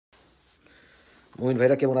মুমিন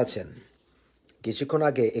ভাইরা কেমন আছেন? কিছুক্ষণ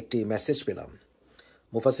আগে একটি মেসেজ পেলাম,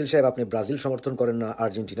 মুফাসিল সাহেব আপনি ব্রাজিল সমর্থন করেন না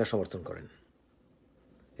আর্জেন্টিনা সমর্থন করেন,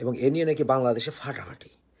 এবং এ নিয়ে নাকি বাংলাদেশে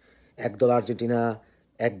ফাটাফাটি। একদল আর্জেন্টিনা,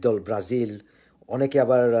 একদল ব্রাজিল, অনেকে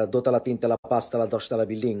আবার দোতলা, তিনতলা, পাঁচতলা, 10তলা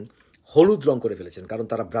বিল্ডিং হলুদ রং করে ফেলেছেন, কারণ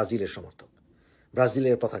তারা ব্রাজিলের সমর্থক।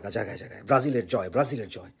 ব্রাজিলের পতাকা জায়গায় জায়গায়, ব্রাজিলের জয়, ব্রাজিলের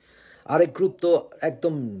জয়। আরেক গ্রুপ তো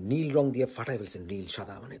একদম নীল রং দিয়ে ফাটাই ফেলছেন, নীল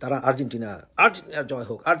সাদা, মানে তারা আর্জেন্টিনার জয়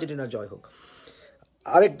হোক, আর্জেন্টিনার জয় হোক।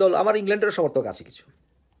 আরেক দল, আমার ইংল্যান্ডের সমর্থক আছে কিছু,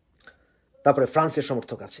 তারপরে ফ্রান্সের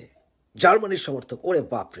সমর্থক আছে, জার্মানির সমর্থক, ওরে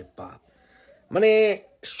বাপ রে বাপ। মানে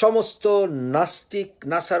সমস্ত নাস্তিক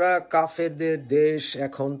নাসারা কাফেরদের দেশ,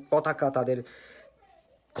 এখন পতাকা তাদের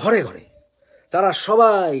ঘরে ঘরে। তারা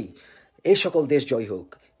সবাই এই সকল দেশ জয় হোক,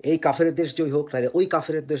 এই কাফের দেশ জয় হোক, নাহলে ওই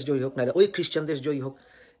কাফের দেশ জয় হোক, নাহলে ওই খ্রিস্টান দেশ জয় হোক।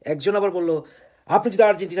 একজন আবার বলল, আপনি যদি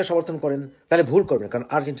আর্জেন্টিনা সমর্থন করেন তাহলে ভুল করবেন, কারণ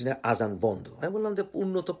আর্জেন্টিনায় আজান বন্ধ। আমি বললাম যে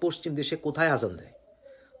উন্নত পশ্চিম দেশে কোথায় আজান দেয়?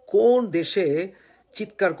 কোন দেশে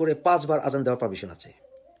চিৎকার করে 5বার আজান দেওয়ার পারমিশন আছে?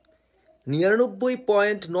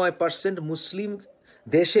 99.9% মুসলিম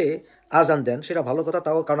দেশে আজান দেন, সেটা ভালো কথা,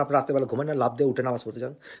 তাও কারণ আপনি রাত্রেবেলা ঘুমেন না, লাভ দিয়ে উঠে নামাজ পড়তে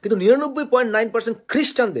যান। কিন্তু 99.9%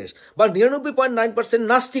 খ্রিস্টান দেশ, বা 99.9%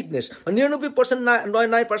 নাস্তিক দেশ, বা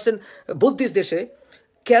 99.9% বুদ্ধিস্ট দেশে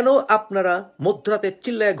কেন আপনারা মধ্যরাতে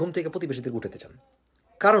চিল্লায় ঘুম থেকে প্রতিবেশীদের উঠাতে চান?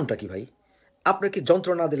 কারণটা কি ভাই? আপনার কি যন্ত্র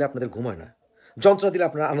না দিলে আপনাদের ঘুম হয় না? যন্ত্র দিলে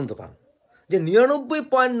আপনারা আনন্দ পান? যে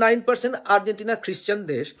 99.9% আর্জেন্টিনা খ্রিস্টান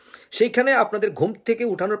দেশ, সেইখানে আপনাদের ঘুম থেকে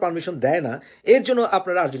উঠানোর পারমিশন দেয় না, এর জন্য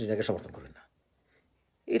আপনারা আর্জেন্টিনাকে সমর্থন করেন না।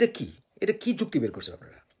 এটা কি? এটা কি যুক্তি বের করছেন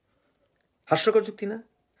আপনারা? হাস্যকর যুক্তি না?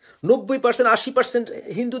 90%, 80%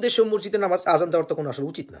 হিন্দু দেশেও মসজিদে নামাজ আজান দেওয়ার তো কোনো আসলে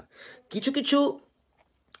উচিত না। কিছু কিছু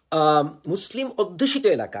মুসলিম অধ্যুষিত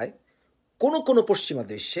এলাকায়, কোনো কোনো পশ্চিমা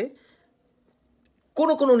দেশে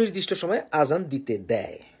কোনো কোনো নির্দিষ্ট সময়ে আজান দিতে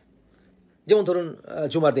দেয়। যেমন ধরুন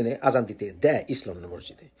জুমার দিনে আজান দিতে দেয় ইসলাম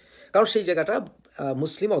মসজিদে, কারণ সেই জায়গাটা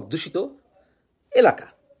মুসলিম অধ্যুষিত এলাকা,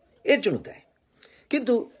 এর জন্য দেয়।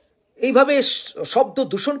 কিন্তু এইভাবে শব্দ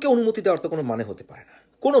দূষণকে অনুমতি দেওয়ার তো কোনো মানে হতে পারে না,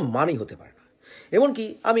 কোনো মানেই হতে পারে না। এমনকি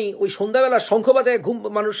আমি ওই সন্ধ্যাবেলা শঙ্খ বাজায়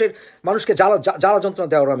মানুষকে জ্বালা যন্ত্রণা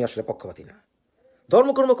দেওয়ার আমি আসলে পক্ষপাতী না।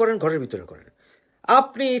 ধর্মকর্ম করেন, ঘরের ভিতরে করেন।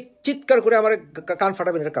 আপনি চিৎকার করে আমার কান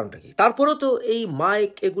ফাটাবেন, এর কারণটা কি? তারপরেও তো এই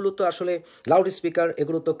মাইক, এগুলো তো আসলে লাউড স্পিকার,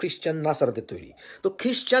 এগুলো তো খ্রিস্টান নাসারাদের তৈরি। তো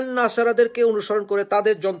খ্রিস্টান নাসারাদেরকে অনুসরণ করে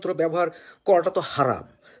তাদের যন্ত্র ব্যবহার করাটা তো হারাম,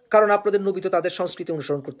 কারণ আপনাদের নবী তো তাদের সংস্কৃতি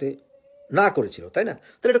অনুসরণ করতে না করেছিল, তাই না?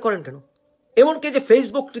 তাহলে এটা করেন কেন? এমনকি যে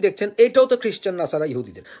ফেসবুকটি দেখছেন, এটাও তো খ্রিস্টান নাসারা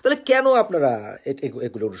ইহুদিদের। তাহলে কেন আপনারা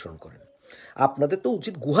এগুলো অনুসরণ করেন? আপনাদের তো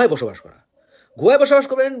উচিত গুহায় বসবাস করা। গুহায় বসবাস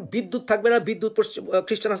করবেন, বিদ্যুৎ থাকবে না, বিদ্যুৎ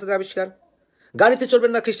খ্রিস্টান নাসারাদের আবিষ্কার। গাড়িতে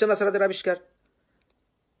চলবেন না, খ্রিস্টান নাসারাদের আবিষ্কার।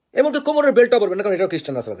 এমনকি কোমরের বেল্টও পরবেন না, কারণ এটাও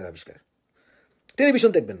খ্রিস্টান নাসারাদের আবিষ্কার।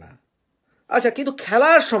 টেলিভিশন দেখবেন না। আচ্ছা, কিন্তু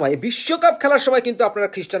খেলার সময়, বিশ্বকাপ খেলার সময় কিন্তু আপনারা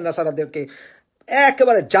খ্রিস্টান নাসারাদেরকে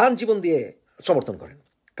একেবারে যান জীবন দিয়ে সমর্থন করেন।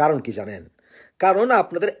 কারণ কি জানেন? কারণ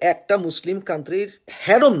আপনাদের একটা মুসলিম কান্ট্রির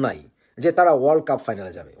হেরম নাই যে তারা ওয়ার্ল্ড কাপ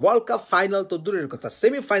ফাইনালে যাবে। ওয়ার্ল্ড কাপ ফাইনাল তো দূরের কথা,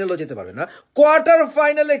 সেমিফাইনালও যেতে পারবে না। কোয়ার্টার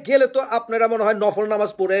ফাইনালে গেলে তো আপনারা মনে হয় নফল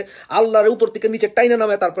নামাজ পড়ে আল্লাহর উপর থেকে নিচে টাইনা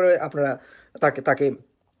নামে তারপরে আপনারা তাকে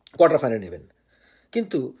কোয়ার্টার ফাইনালে নেবেন।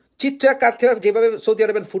 কিন্তু চিত্রা কার্থিয়া যেভাবে সৌদি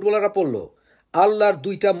আরবের ফুটবলাররা পড়লো, আল্লাহর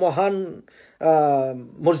দুইটা মহান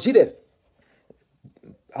মসজিদের,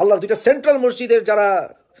 আল্লাহর দুইটা সেন্ট্রাল মসজিদের যারা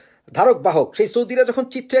ধারক বাহক, সেই সৌদিরা যখন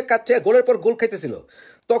চিত্রে কাচ্ছে গোলের পর গোল খাইতেছিল,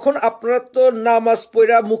 তখন আপনারা তো নামাজ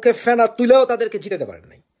পড়া মুখে ফেনা তুলেও তাদেরকে জিতাতে পারেন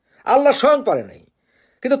নাই, আল্লাহ স্বয়ং পারে নাই।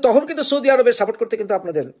 কিন্তু তখন কিন্তু সৌদি আরবের সাপোর্ট করতে কিন্তু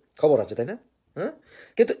আপনাদের খবর আছে, তাই না? হ্যাঁ,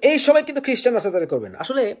 কিন্তু এই সময় কিন্তু খ্রিস্টান আসাদারে করবেন।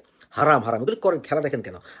 আসলে হারাম হারাম এগুলি করেন। খেলা দেখেন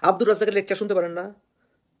কেন? আব্দুর রাজ্জাকের লেকচার শুনতে পারেন না?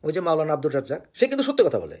 ওই যে মাওলানা আব্দুর রাজ্জাক, সে কিন্তু সত্য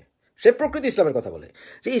কথা বলে, সে প্রকৃতি ইসলামের কথা বলে,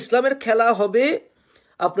 যে ইসলামের খেলা হবে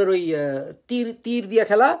আপনার ওই তীর তীর দিয়া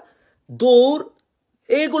খেলা, দৌড়,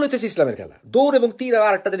 এইগুলো হচ্ছে ইসলামের খেলা। দৌড় এবং তীর,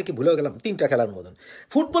 আর একটা দিনে কি ভুলেও গেলাম, 3টা খেলার মতন।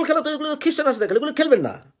 ফুটবল খেলা তো এগুলো খ্রিস্টান আসাদের খেলা, এগুলো খেলবেন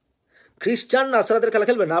না। খ্রিস্টান নাসারাদের খেলা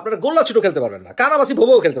খেলবেন না। আপনারা গোল্লা ছোটো খেলতে পারবেন না, কানামাসি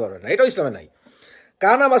ভোবও খেলতে পারবেন না, এটাও ইসলামে নাই।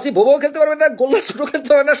 কানামাসি ভোবও খেলতে পারবেন না, গোল্লা ছোটো খেলতে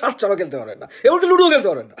পারবেন না, সাত চারও খেলতে পারবেন না, এমনকি লুডো খেলতে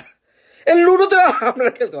পারবেন না। এই লুডোতে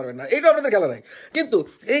আপনারা খেলতে পারবেন না, এইটা আপনাদের খেলা নাই। কিন্তু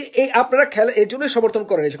এই আপনারা খেলা এর জন্যই সমর্থন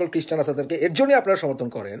করেন এই সকল খ্রিস্টান আসাদেরকে, এর জন্যই আপনারা সমর্থন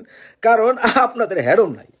করেন, কারণ আপনাদের হেরম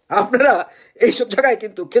নাই। আপনারা এইসব জায়গায়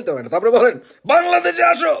কিন্তু খেলতে পারেন না। তারপরে বলেন বাংলাদেশে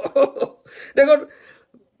আসো। দেখুন,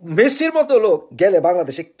 মেসির মতো লোক গেলে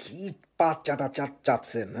বাংলাদেশে কি পাঁচ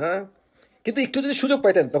চাচ্ছেন, হ্যাঁ? কিন্তু একটু যদি সুযোগ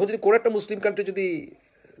পাইতেন, তখন যদি কোনো একটা মুসলিম কান্ট্রি যদি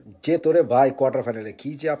যে তোরে ভাই কোয়ার্টার ফাইনালে, কি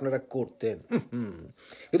যে আপনারা করতেন।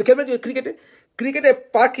 কিন্তু খেলবেন যে ক্রিকেটে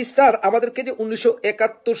পাকিস্তান আমাদেরকে যে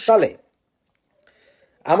 1971 সালে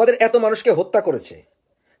আমাদের এত মানুষকে হত্যা করেছে,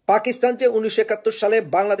 পাকিস্তান যে 1971 সালে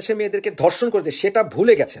বাংলাদেশের মেয়েদেরকে ধর্ষণ করেছে, সেটা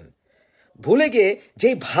ভুলে গেছেন। ভুলে গিয়ে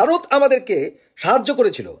যেই ভারত আমাদেরকে সাহায্য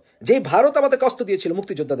করেছিল, যেই ভারত আমাদের কষ্ট দিয়েছিল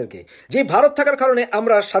মুক্তিযোদ্ধাদেরকে, যেই ভারত থাকার কারণে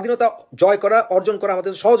আমরা স্বাধীনতা অর্জন করা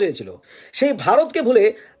আমাদের সহজ হয়েছিল, সেই ভারতকে ভুলে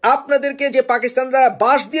আপনাদেরকে যে পাকিস্তানরা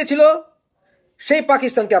বাস দিয়েছিল, সেই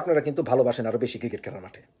পাকিস্তানকে আপনারা কিন্তু ভালোবাসেন আরো বেশি ক্রিকেট খেলার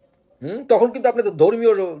মাঠে। তখন কিন্তু আপনাদের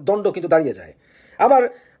ধর্মীয় দণ্ড কিন্তু দাঁড়িয়ে যায়। আবার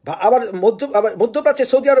আবার মধ্যপ্রাচ্যে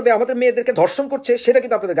সৌদি আরবে আমাদের মেয়েদেরকে ধর্ষণ করছে, সেটা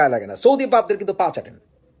কিন্তু আপনাদের গায়ে লাগে না। সৌদি বাপদের কিন্তু পা চাটেন।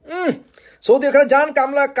 সৌদি ওখানে যান,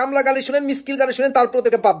 কামলা গালি শুনেন, মিসকিল গালি শুনেন, তারপর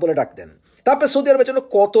ওদেরকে বাপ বলে ডাক দেন। তারপরে সৌদি আরবের জন্য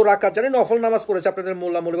কত রাকাত জানেন, নফল নামাজ পড়েছে আপনাদের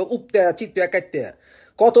মোল্লা মৌলবী, উপতে চিত্তে কাটতে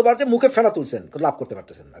কতবার যে মুখে ফেনা তুলছেন, লাভ করতে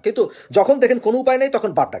পারতেছেন না। কিন্তু যখন দেখেন কোনো উপায় নেই,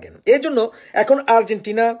 তখন বাদ ডাকেন। এই জন্য এখন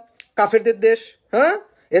আর্জেন্টিনা কাফেরদের দেশ, হ্যাঁ,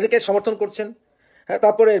 এদেরকে সমর্থন করছেন। হ্যাঁ,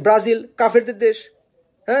 তারপরে ব্রাজিল কাফেরদের দেশ,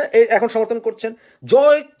 হ্যাঁ, এখন সমর্থন করছেন।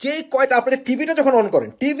 যে কয়টা আপনাদের টিভিটা যখন অন করেন,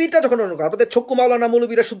 আপনাদের ছক্কু মাওলানা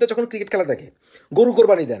মৌলবীরা শুদ্ধ যখন ক্রিকেট খেলা দেখে, গরু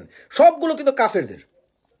কোরবানি দেন, সবগুলো কিন্তু কাফেরদের।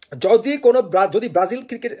 যদি ব্রাজিল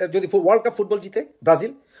ক্রিকেট, যদি ওয়ার্ল্ড কাপ ফুটবল জিতে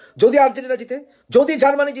ব্রাজিল, যদি আর্জেন্টিনা জিতে, যদি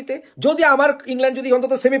জার্মানি জিতে, যদি আমার ইংল্যান্ড যদি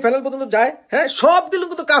অন্তত সেমিফাইনাল পর্যন্ত যায়, হ্যাঁ, সবগুলো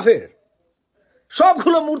কিন্তু কাফের,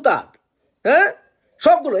 সবগুলো মুরতাদ, হ্যাঁ,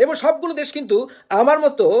 সবগুলো। এবং সবগুলো দেশ কিন্তু আমার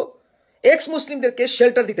মতো এক্স মুসলিমদেরকে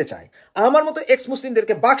শেল্টার দিতে চায়, আমার মতো এক্স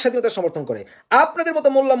মুসলিমদেরকে বাক স্বাধীনতা সমর্থন করে। আপনাদের মতো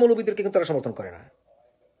মোল্লা মৌলবীদেরকে কিন্তু তারা সমর্থন করে না,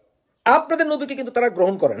 আপনাদের নবীকে কিন্তু তারা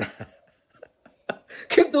গ্রহণ করে না।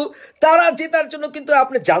 কিন্তু তারা জেতার জন্য কিন্তু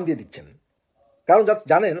আপনি জান দিয়ে দিচ্ছেন, কারণ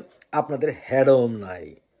জানেন আপনাদের হেডম নাই।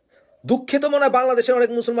 দুঃখিত মনে হয় বাংলাদেশের অনেক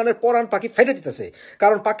মুসলমানের পরাণ পাখি ফেটে দিতেছে,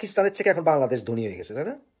 কারণ পাকিস্তানের থেকে এখন বাংলাদেশ ধনী হয়ে গেছে, তাই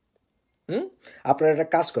না? আপনারা একটা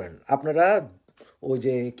কাজ করেন, আপনারা ওই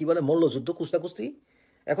যে কি বলে মল্লযুদ্ধ, কুস্তি,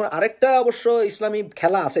 এখন আরেকটা অবশ্য ইসলামী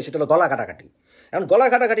খেলা আছে, সেটা হলো গলা কাটাকাটি। এখন গলা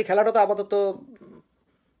কাটাকাটি খেলাটা তো আপাতত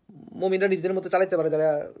মুমিনরা নিজেদের মতো চালাইতে পারে, যারা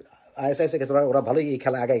আইএসআইএসে গেছে ওরা ভালোই এই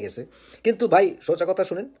খেলা আগায় গেছে। কিন্তু ভাই সোজা কথা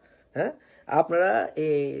শুনেন, হ্যাঁ, আপনারা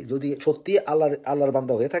যদি সত্যি আল্লাহর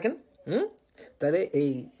বান্দা হয়ে থাকেন, তাহলে এই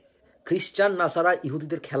খ্রিস্টান নাসারা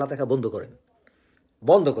ইহুদিদের খেলা দেখা বন্ধ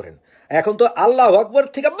করেন। এখন তো আল্লাহ আকবার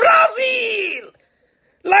থেকে ব্রাজিল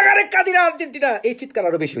লাগারে কাদিরা আর্জেন্টিনা এই চিৎকার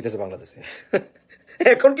আরো বেশি হইতেছে বাংলাদেশে।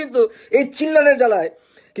 এখন কিন্তু এই চিল্লানের জ্বালায়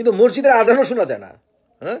কিন্তু মসজিদের আজানও শোনা যায় না।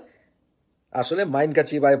 হ্যাঁ, আসলে মাইনকা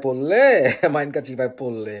চিবায় পড়লে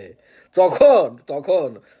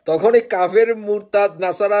তখন এই কাফের মুরতাদ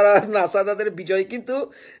নাসারাদের বিজয় কিন্তু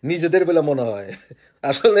নিজেদের বলে মনে হয়।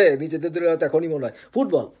 আসলে নিজেদের এখনই মনে হয়।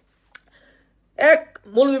 ফুটবল, এক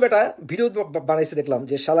মৌলবী বেটা ভিডিও বানাইছে, দেখলাম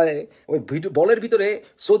যে শালায় ওই বলের ভিতরে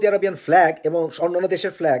সৌদি আরবিয়ান ফ্ল্যাগ এবং অন্যান্য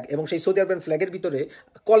দেশের ফ্ল্যাগ, এবং সেই সৌদি আরবিয়ান ফ্ল্যাগের ভিতরে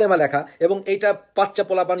কলেমা লেখা, এবং এইটা বাচ্চা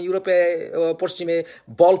পোলাপান ইউরোপে পশ্চিমে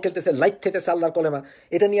বল খেলতেছে, লাইট খেতেছে আল্লাহর কলেমা,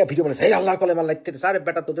 এটা নিয়ে ভিডিও বানাইছে, এই আল্লাহর কলেমা লাইট খেতেছে। আরে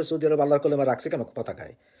বেটা, তোদের সৌদি আরব আল্লাহর কলেমা রাখছে কেন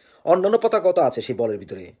পতাকায়? অন্যান্য পতাকা তো আছে সেই বলের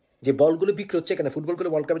ভিতরে, যে বলগুলো বিক্রি হচ্ছে এখানে, ফুটবলগুলো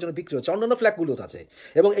ওয়ার্ল্ড কাপের জন্য বিক্রি হচ্ছে, অন্যান্য ফ্ল্যাগগুলো তো আছে।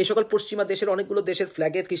 এবং এই সকল পশ্চিমা দেশের অনেকগুলো দেশের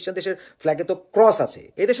ফ্ল্যাগে, খ্রিস্টান দেশের ফ্ল্যাগে তো ক্রস আছে।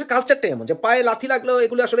 এই দেশের কালচারটা এমন যে পায়ে লাথি লাগলেও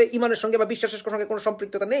এগুলো আসলে ইমানের সঙ্গে বা বিশ্বাসের সঙ্গে কোনো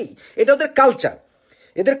সম্পৃক্ততা নেই। এটা ওদের কালচার,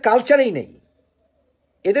 এদের কালচারেই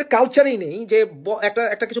নেই যে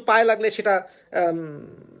একটা কিছু পায়ে লাগলে সেটা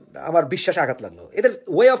আমার বিশ্বাসে আঘাত লাগলো। এদের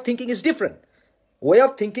way of thinking is different.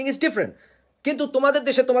 কিন্তু তোমাদের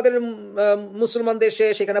দেশে, তোমাদের মুসলমান দেশে,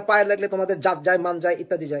 সেখানে পায়ে লাগলে তোমাদের জাত যায়, মান যায়,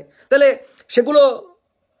 ইত্যাদি যায়। তাহলে সেগুলো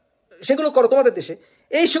করো তোমাদের দেশে।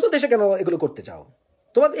 এই সকল দেশে কেন এগুলো করতে চাও?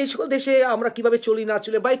 তোমাদের এই সকল দেশে আমরা কিভাবে চলি না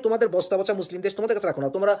চলে, ভাই তোমাদের বস্তা বচা মুসলিম দেশ তোমাদের কাছে রাখো না,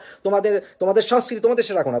 তোমাদের সংস্কৃতি তোমাদের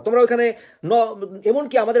দেশে রাখো না, তোমরা ওখানে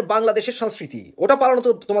এমনকি আমাদের বাংলাদেশের সংস্কৃতি ওটা পালানো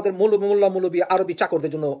তো তোমাদের মোল্লা মৌলবী আরবি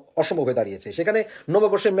চাকরদের জন্য অসম্ভব হয়ে দাঁড়িয়েছে। সেখানে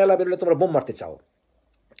নববর্ষের মেলা বেরোলে তোমরা বোম মারতে চাও,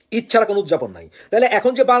 ইচ্ছার কোনো উদযাপন নাই। তাহলে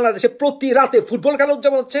এখন যে বাংলাদেশে প্রতি রাতে ফুটবল খেলা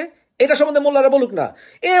উদযাপন হচ্ছে, এটা সম্বন্ধে মোল্লারা বলুক না।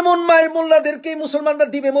 এমন মায়ের মোল্লাদেরকে মুসলমানরা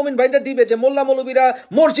দিবে, মোমিন ভাইরা দিবে, যে মোল্লা মৌলবীরা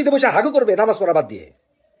মসজিদে বসে হাগু করবে নামাজ পড়া বাদ দিয়ে।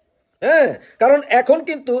 হ্যাঁ, কারণ এখন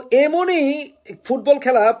কিন্তু এমনই ফুটবল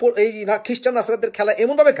খেলা, এই খ্রিস্টান নাসারাদের খেলা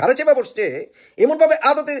এমনভাবে ঘাড়ে চেপে বসছে, এমনভাবে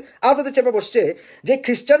আদতে চেপে বসছে, যে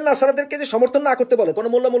খ্রিস্টান নাসারাদেরকে যে সমর্থন না করতে বলে, কোনো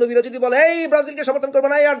মোল্লা মৌলবীরা যদি বলে এই ব্রাজিলকে সমর্থন করবে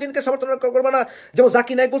না, এই আর্জেন্টিনাকে সমর্থন করবে না, যেমন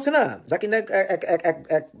জাকির নায়েক বলছে না, জাকির নায়েক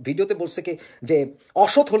এক ভিডিওতে বলছে কি, যে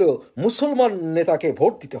অসৎ হলেও মুসলমান নেতাকে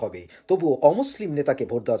ভোট দিতে হবে, তবুও অমুসলিম নেতাকে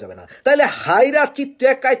ভোট দেওয়া যাবে না। তাহলে হাইরা চিত্তে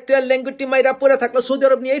কাইতে ল্যাঙ্গুটি মাইরা পড়ে থাকলো, সৌদি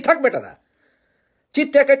আরব নিয়েই থাকবে তারা,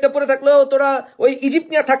 চিত্তে কাইতে পড়ে থাকলেও তোরা ওই ইজিপ্ট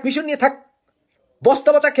নিয়ে থাক, মিশর নিয়ে থাক, বস্তা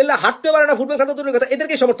বাচ্চা খেললে হাঁটতে পারে না, ফুটবল খেলতে দূরের কথা,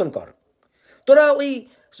 এদেরকে সমর্থন কর। তোরা ওই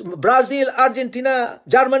ব্রাজিল, আর্জেন্টিনা,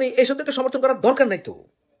 জার্মানি এইসবদেরকে সমর্থন করার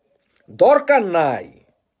দরকার নাই।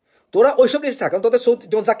 তোরা ওইসব দেশে থাক। তোদের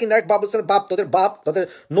যেমন জাকির নায়েক তোদের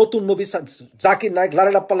নতুন নবী জাকির নায়েক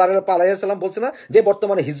লারেলাপ্পা আলাইহিসসালাম বলছে না, যে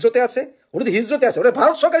বর্তমানে হিজরতে আছে, উনি তো হিজরতে আছে, ওটা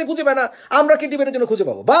ভারত সরকারই খুঁজে পায় না, আমরা কি ডিবেটের জন্য খুঁজে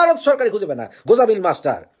পাবো? ভারত সরকারই খুঁজে পায় না।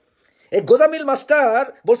 গোজামিল মাস্টার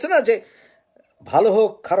বলছে না যে ভালো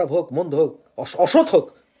হোক, খারাপ হোক, মন্দ হোক, অসৎ হোক,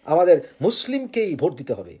 আমাদের মুসলিমকেই ভোট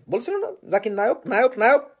দিতে হবে বলছিল না জাকির নায়ক? নায়ক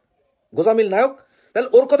নায়ক গোজামিল নায়ক। তাহলে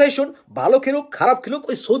ওর কথাই শোন, ভালো খেলুক খারাপ খেলুক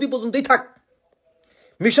ওই সৌদি পর্যন্তই থাক,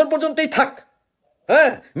 মিশন পর্যন্তই থাক।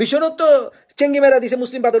 হ্যাঁ, মিশনও তো চেঙ্গি মেরা দিছে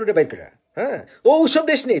মুসলিম বাদলুটে বাইর করে। হ্যাঁ, ও ওসব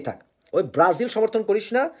দেশ নিয়েই থাক। ওই ব্রাজিল সমর্থন করিস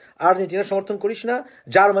না, আর্জেন্টিনা সমর্থন করিস না,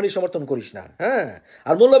 জার্মানি সমর্থন করিস না। হ্যাঁ,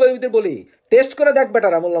 আর মোল্লাবাবিদের বলি টেস্ট করে দেখ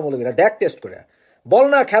বেটারা, মৌলবীরা দেখ টেস্ট করে, বল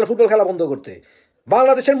না খেলা, ফুটবল খেলা বন্ধ করতে।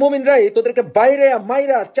 বাংলাদেশের মুমিনরাই তোদেরকে বাইরে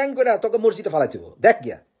মাইরা চ্যাং করে তোকে মসজিদে ফালাই দিব, দেখ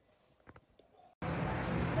গিয়া।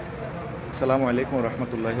 আসসালামু আলাইকুম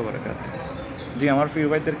রহমতুল্লাহ বারাকাত। জি, আমার প্রিয়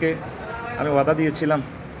ভাইদেরকে আমি ওয়াদা দিয়েছিলাম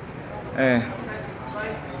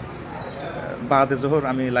বাদে জোহর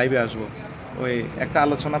আমি লাইভে আসব। ওই একটা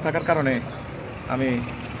আলোচনা থাকার কারণে আমি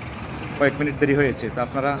কয়েক মিনিট দেরি হয়েছে। তো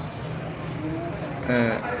আপনারা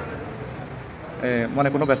মনে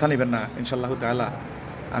কোনো ব্যথা নেবেন না ইনশাআল্লাহ তাআলা।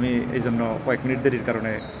 আমি এই জন্য কয়েক মিনিট দেরির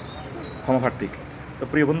কারণে ক্ষমাপ্রার্থী। তো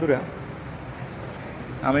প্রিয় বন্ধুরা,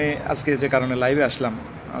 আমি আজকে যে কারণে লাইভে আসলাম,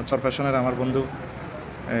 চরফ্যাশনের আমার বন্ধু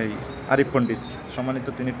এই আরিফ পণ্ডিত, সম্মানিত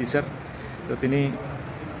তিনি টিচার, তো তিনি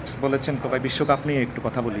বলেছেন তো ভাই বিশ্বকাপ নিয়ে একটু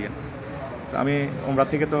কথা বলিয়ে। তো আমি উমরা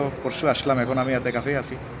থেকে তো পরশু আসলাম, এখন আমি এতেকাফে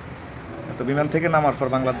আছি। তো বিমান থেকে নামার পর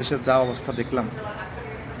বাংলাদেশের যা অবস্থা দেখলাম,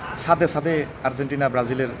 ছাদে ছাদে আর্জেন্টিনা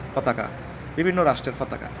ব্রাজিলের পতাকা, বিভিন্ন রাষ্ট্রের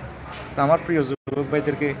পতাকা। তো আমার প্রিয় যুবক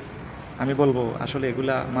ভাইদেরকে আমি বলবো, আসলে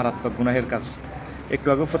এগুলা মারাত্মক গুনাহের কাজ। একটু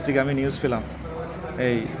আগে পত্রিকা আমি নিউজ পেলাম,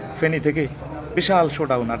 এই ফেনী থেকে বিশাল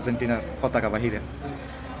শোডাউন আর্জেন্টিনার পতাকা বাহিরে।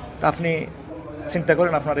 তা আপনি চিন্তা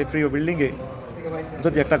করেন, আপনার এই প্রিয় বিল্ডিংয়ে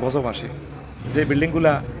যদি একটা গজব আসে, যে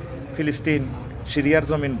বিল্ডিংগুলা ফিলিস্তিন, সিরিয়ার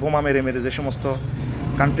জমিন বোমা মেরে মেরে যে সমস্ত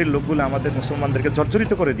কান্ট্রির লোকগুলো আমাদের মুসলমানদেরকে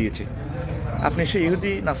জর্জরিত করে দিয়েছে, আপনি সেই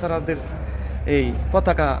ইহুদি নাসারাদের এই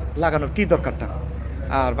পতাকা লাগানোর কী দরকারটা?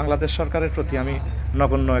 আর বাংলাদেশ সরকারের প্রতি আমি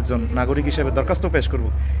নগণ্য একজন নাগরিক হিসেবে দরখাস্ত পেশ করব,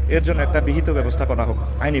 এর জন্য একটা বিহিত ব্যবস্থা করা হোক,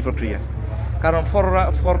 আইনি প্রক্রিয়া। কারণ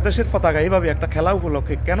পরদেশের পতাকা এইভাবে একটা খেলা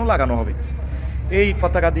উপলক্ষে কেন লাগানো হবে? এই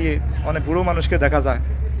পতাকা দিয়ে অনেক বুড়ো মানুষকে দেখা যায়,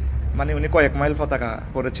 মানে উনি কয়েক মাইল পতাকা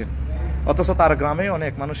করেছেন, অথচ তার গ্রামে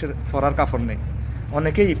অনেক মানুষের পরার কাপড় নেই,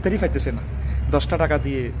 অনেকেই ইফতারি পাইতেছে না। 10 টাকা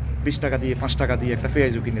দিয়ে, 20 টাকা দিয়ে, 5 টাকা দিয়ে একটা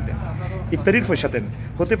পেঁয়াজু কিনে দেন, ইফতারির পয়সা দেন।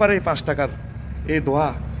 হতে পারে এই 5 টাকার এই দোয়া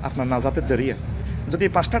আপনার নাজাতের জরিয়া। যদি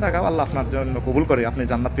 5টা টাকাও আল্লাহ আপনার জন্য কবুল করে, আপনি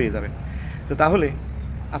জান্নাত পেয়ে যাবেন। তো তাহলে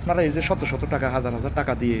আপনারা এই যে শত শত টাকা, হাজার হাজার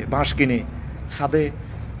টাকা দিয়ে বাঁশ কিনে ছাদে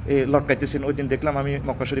লটকাইতেছেন। ওই দিন দেখলাম আমি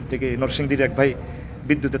মক্কা শরীফ থেকে নরসিংদীর এক ভাই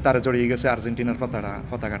বিদ্যুতের তারে জড়িয়ে গেছে, আর্জেন্টিনার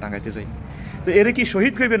পতাকা টাঙাইতে যাই। তো এরে কি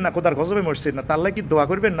শহীদ করবেন না খোদার গজবে মরছে, না তার কি দোয়া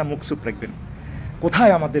করবেন, না মুখ চুপ রাখবেন?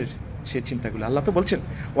 কোথায় আমাদের সেই চিন্তাগুলো? আল্লাহ তো বলছেন,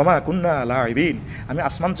 ওমা কুন্না লাইবিন, আমি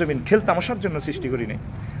আসমান জমিন খেল তামাশার জন্য সৃষ্টি করি নাই,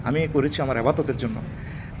 আমি করেছি আমার ইবাদতের জন্য।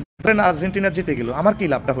 ধরেন আর্জেন্টিনা জিতে গেল, আমার কি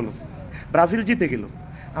লাভটা হলো? ব্রাজিল জিতে গেল,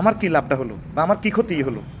 আমার কি লাভটা হলো, বা আমার কি ক্ষতি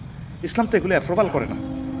হলো? ইসলাম তো এগুলো অ্যাপ্রুভাল করে না।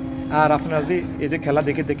 আর আপনার যে এই যে খেলা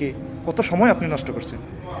দেখে দেখে কত সময় আপনি নষ্ট করছেন।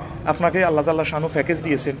 আপনাকে আল্লাহ তাআলা শানু প্যাকেজ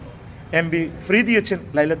দিয়েছেন, এমবি ফ্রি দিয়েছেন,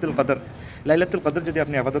 লাইলাতুল কদর। লাইলাতুল কদর যদি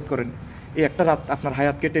আপনি ইবাদত করেন, এই একটা রাত আপনার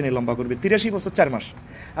হায়াতকে টেনে লম্বা করবে 83 বছর 4 মাস।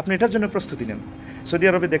 আপনি এটার জন্য প্রস্তুতি নেন। সৌদি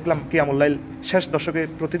আরবে দেখলাম কিয়ামুল লাইল শেষ দশকে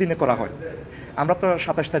প্রতিদিনে করা হয়। আমরা তো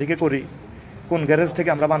 27 তারিখে করি, কোন গ্যারেজ থেকে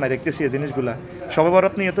আমরা বানাই রাখতেছি এই জিনিসগুলা। শবে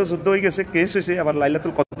বরাত নিয়ে তো যুদ্ধ হয়ে গেছে, কেস হয়েছে, আবার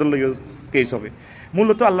লাইলাতুল কদর লইও কেস হবে।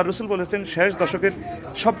 মূলত আল্লাহ রসুল বলেছেন শেষ দশকের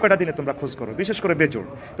সব কয়টা দিনে তোমরা খোঁজ করো, বিশেষ করে বেজোড়।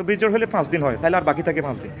 তো বেজোড় হলে 5 দিন হয়, তাহলে আর বাকি থাকে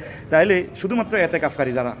 5 দিন। তাহলে শুধুমাত্র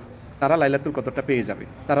এতেকাফকারী যারা, তারা লাইলাতুল কদরটা পেয়ে যাবে।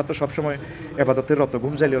 তারা তো সবসময় এবাদতের রত,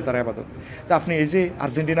 ঘুম চাইলেও তারা এবাদত। তা আপনি এই যে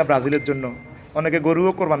আর্জেন্টিনা ব্রাজিলের জন্য অনেকে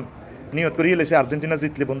গরুও করবান নিয়ত করিয়ে লেছে, আর্জেন্টিনা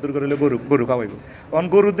জিতলে বন্ধুর করে গরু খাওয়াইব। অন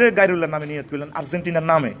গরুদের গাইরুল্লার নামে নিয়ত করলেন, আর্জেন্টিনার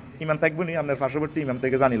নামে ইমান থাকবো নি, আপনার পার্শ্ববর্তী ইমাম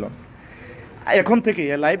থেকে জানিল। এখন থেকে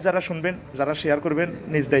লাইভ যারা শুনবেন, যারা শেয়ার করবেন,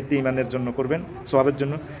 নিজ দায়িত্বে ইমানের জন্য করবেন, সওয়াবের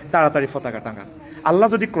জন্য তাড়াতাড়ি পতাকা টাঙ্গান। আল্লাহ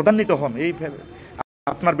যদি ক্রোধান্বিত হন, এই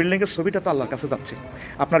আপনার বিল্ডিংয়ের ছবিটা তো আল্লাহর কাছে যাচ্ছে।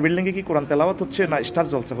 আপনার বিল্ডিংয়ে কি কোরআন তেলাওয়াত হচ্ছে, না স্টার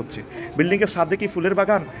জলসা হচ্ছে? বিল্ডিংয়ের ছাদে কি ফুলের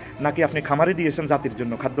বাগান, নাকি আপনি খামারি দিয়েছেন জাতির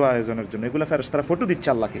জন্য, খাদ্য আয়োজনের জন্য? এগুলো ফেরেশতারা ফটো দিচ্ছে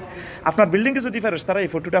আল্লাহকে। আপনার বিল্ডিংয়ে যদি ফেরেশতারা এই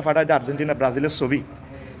ফটোটা ফাটায় দেয় আর্জেন্টিনা ব্রাজিলের ছবি,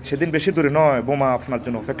 সেদিন বেশি দূরে নয়, বোমা আপনার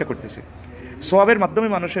জন্য অপেক্ষা করতেছে। সোয়াবের মাধ্যমে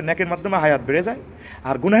মানুষের, নেকের মাধ্যমে হায়াত বেড়ে যায়,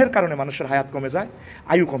 আর গুনাহের কারণে মানুষের হায়াত কমে যায়,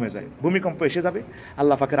 আয়ু কমে যায়, ভূমিকম্প এসে যাবে,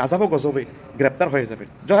 আল্লাহ পাকের আযাব ও গজবে গ্রেপ্তার হয়ে যাবে।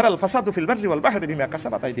 জহরাল ফাসাদু ফিল বাররি ওয়াল বাহরি বিমা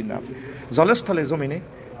কাসাবাত আইদিন নাস। জলস্থলে জমিনে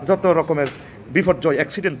যত রকমের বিপর্যয়,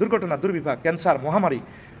 অ্যাক্সিডেন্ট, দুর্ঘটনা, দুর্বিপাক, ক্যান্সার, মহামারী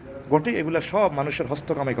ঘটে, এগুলো সব মানুষের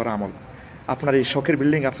হস্তকামাই করা আমল। আপনার এই শখের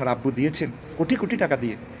বিল্ডিং আপনার আব্বু দিয়েছেন কোটি কোটি টাকা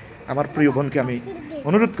দিয়ে। আমার প্রিয় বোনকে আমি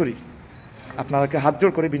অনুরোধ করি, আপনাকে হাত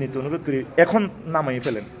জোড় করে বিনীত অনুরোধ করি, এখন নামাই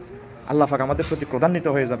ফেলেন। আল্লাহ পাক আমাদের প্রতি ক্রোধান্বিত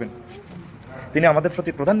হয়ে যাবেন, তিনি আমাদের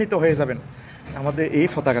প্রতি ক্রোধান্বিত হয়ে যাবেন আমাদের এই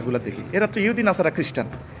পতাকাগুলো দেখি। এরা তো ইহুদি নাসারা খ্রিস্টান,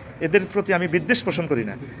 এদের প্রতি আমি বিদ্বেষ পোষণ করি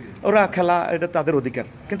না, ওরা খেলা এটা তাদের অধিকার,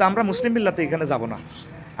 কিন্তু আমরা মুসলিম মিল্লাতে এখানে যাব না,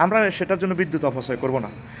 আমরা সেটার জন্য বিদ্যুৎ অপচয় করব না,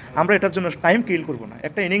 আমরা এটার জন্য টাইম কিল করব না।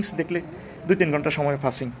 একটা ইনিংস দেখলে 2-3 ঘন্টা সময়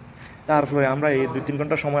পাসিং, তার ফলে আমরা এই 2-3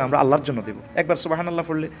 ঘন্টা সময় আমরা আল্লাহর জন্য দেবো। একবার সুবহানাল্লাহ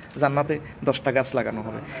পড়লে জান্নাতে 10টা গাছ লাগানো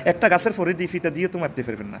হবে। একটা গাছের ফরিদি ফিতা দিয়ে তো মারতে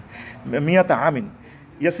পারবেন না। মিয়াতা আমিন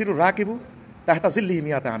ইয়াসিরু রাকিবু তাহতা জিল্লিহি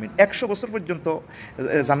মিয়াতা আমিন, 100 বছর পর্যন্ত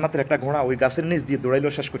জান্নাতের একটা ঘোড়া ওই গাছের নিচ দিয়ে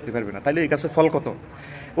দৌড়াইলেও শেষ করতে পারবে না। তাইলে এই গাছের ফল কত?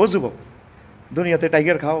 ও যুবক, দুনিয়াতে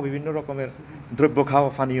টাইগার খাও, বিভিন্ন রকমের দ্রব্য খাও,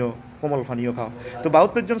 পানীয়, কোমল পানীয় খাও, তো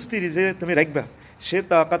 72 জন স্ত্রী যে তুমি রাখবা, সে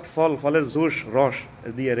তাকাত ফলের জুস রস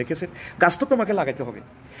দিয়ে রেখেছে, গাছ তো তোমাকে লাগাইতে হবে।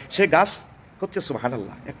 সে গাছ হচ্ছে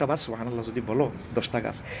সুবহানাল্লাহ। একটা বার সুবহানাল্লাহ যদি বলো 10টা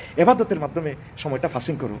গাছ, ইবাদতের মাধ্যমে সময়টা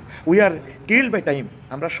ফাসিং করো। We are killed by time,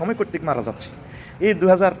 আমরা সময় কর্তৃক মারা যাচ্ছি। এই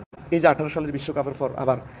 18 সালের বিশ্বকাপের পর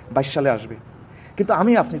আবার 22 সালে আসবে, কিন্তু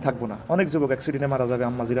আমি আপনি থাকবো না। অনেক যুবক অ্যাক্সিডেন্টে মারা যাবে,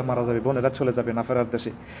 আম্মাজিরা মারা যাবে, বোনেরা চলে যাবে না ফেরার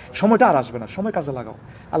দেশে। সময়টা আর আসবে না, সময় কাজে লাগাও।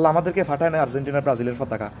 আল্লাহ আমাদেরকে ফাটায় না আর্জেন্টিনা ব্রাজিলের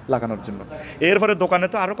পতাকা লাগানোর জন্য। এরপরে দোকানে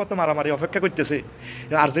তো আরও কত মারামারি অপেক্ষা করতেছে।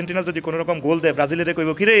 আর্জেন্টিনা যদি কোনো রকম গোল দেয়, ব্রাজিলের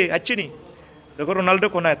কইব কিরে আসছি নি, দেখো রোনাল্ডো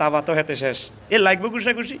কোনায় তা বাতো হেতে শেষ, এ লাগবে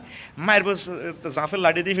ঘুষাঘুষি, মায়ের জাফের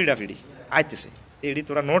লাড়ি দিয়ে ফিডাফিডি আইতেছে। এটি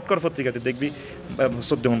তোরা নোট কর পত্রিকাতে দেখবি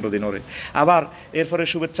 14-15 দিন ওরে। আবার এরপরে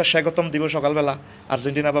শুভেচ্ছা স্বাগতম দিব সকালবেলা,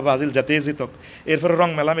 আর্জেন্টিনা বা ব্রাজিল যাতে জিতক। এরপরে রং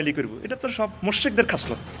মেলামেলি করবো, এটা তো সব মুশরিকদের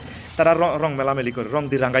খাসলত। তারা রং মেলামেলি করে, রং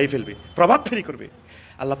দিয়ে রাঙাই ফেলবে, প্রভাত ফেরি করবে।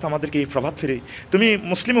 আল্লাহ তো আমাদেরকে এই প্রভাত ফেরি, তুমি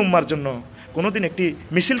মুসলিম উম্মার জন্য কোনোদিন একটি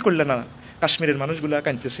মিছিল করলে না? কাশ্মীরের মানুষগুলো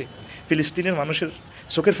কাঁদতেছে, ফিলিস্তিনের মানুষের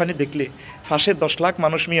চোখের পানি দেখলে ফাঁসে 10 লাখ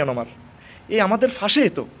মানুষ মিয়ানমার, এই আমাদের ফাঁসে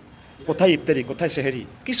তো কোথায় ইফতারি, কোথায় সেহেরি,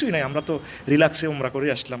 কিছুই নাই। আমরা তো রিল্যাক্সে উমরা করে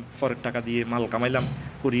আসলাম, ফরের টাকা দিয়ে মাল কামাইলাম,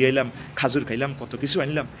 করিয়ে এলাম, খাজুর খাইলাম, কত কিছু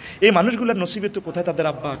আনলাম। এই মানুষগুলোর নসিবে তো কোথায় তাদের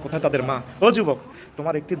আব্বা, কোথায় তাদের মা? ও যুবক,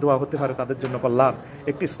 তোমার একটি দোয়া হতে পারে তাদের জন্য কল্যাণ,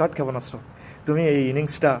 একটি স্টার্ট ক্ষেপণাস্ত্র। তুমি এই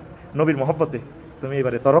ইনিংসটা নবীর মহব্বতে তুমি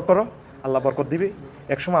এবারে তরক করো, আল্লাহ বরকত দিবে।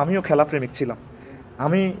 একসময় আমিও খেলা প্রেমিক ছিলাম,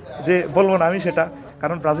 আমি যে বলবো না আমি সেটা,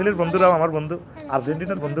 কারণ ব্রাজিলের বন্ধুরাও আমার বন্ধু,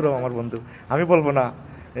 আর্জেন্টিনার বন্ধুরাও আমার বন্ধু, আমি বলবো না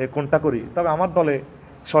কোনটা করি। তবে আমার দলে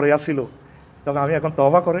সরেয়া ছিল, তবে আমি এখন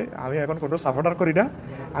তওবা করে আমি এখন কোনো সাপোর্টার করি না,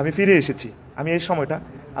 আমি ফিরে এসেছি। আমি এই সময়টা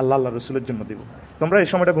আল্লাহ রসুলের জন্য দেব। তোমরা এই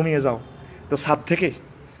সময়টা ঘুমিয়ে যাও, তো ছাদ থেকে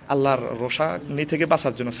আল্লাহর রোশানি থেকে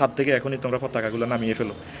বাঁচার জন্য ছাদ থেকে এখনই তোমরা পতাকাগুলো নামিয়ে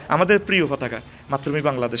ফেলো। আমাদের প্রিয় পতাকা মাতৃভূমি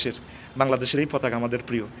বাংলাদেশের এই পতাকা আমাদের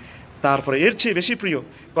প্রিয়। তারপরে এর চেয়ে বেশি প্রিয়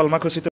কলমা খচিত